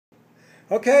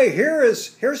Okay,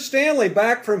 here's Stanley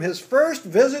back from his first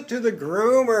visit to the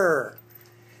groomer.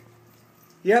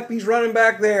 Yep, he's running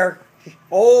back there.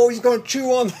 Oh, he's going to chew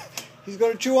on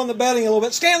the bedding a little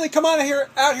bit. Stanley, come on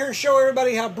out here and show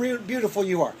everybody how beautiful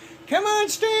you are. Come on,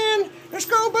 Stan. Let's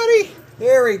go, buddy.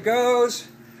 There he goes.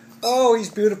 Oh, he's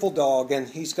a beautiful dog, and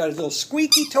he's got his little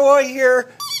squeaky toy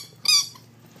here.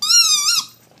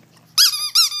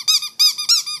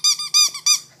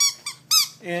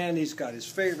 And he's got his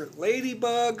favorite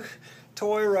ladybug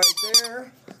toy right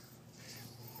there.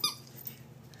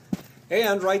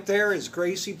 And right there is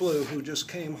Gracie Blue, who just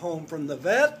came home from the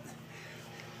vet.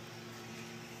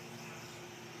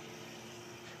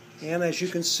 And as you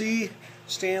can see,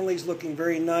 Stanley's looking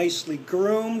very nicely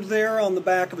groomed there on the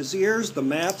back of his ears. The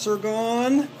mats are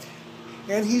gone.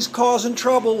 And he's causing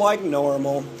trouble like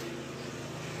normal.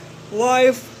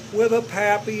 Life with a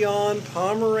Papillon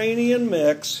Pomeranian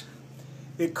mix.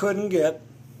 It couldn't get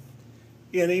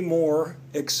any more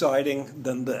exciting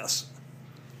than this.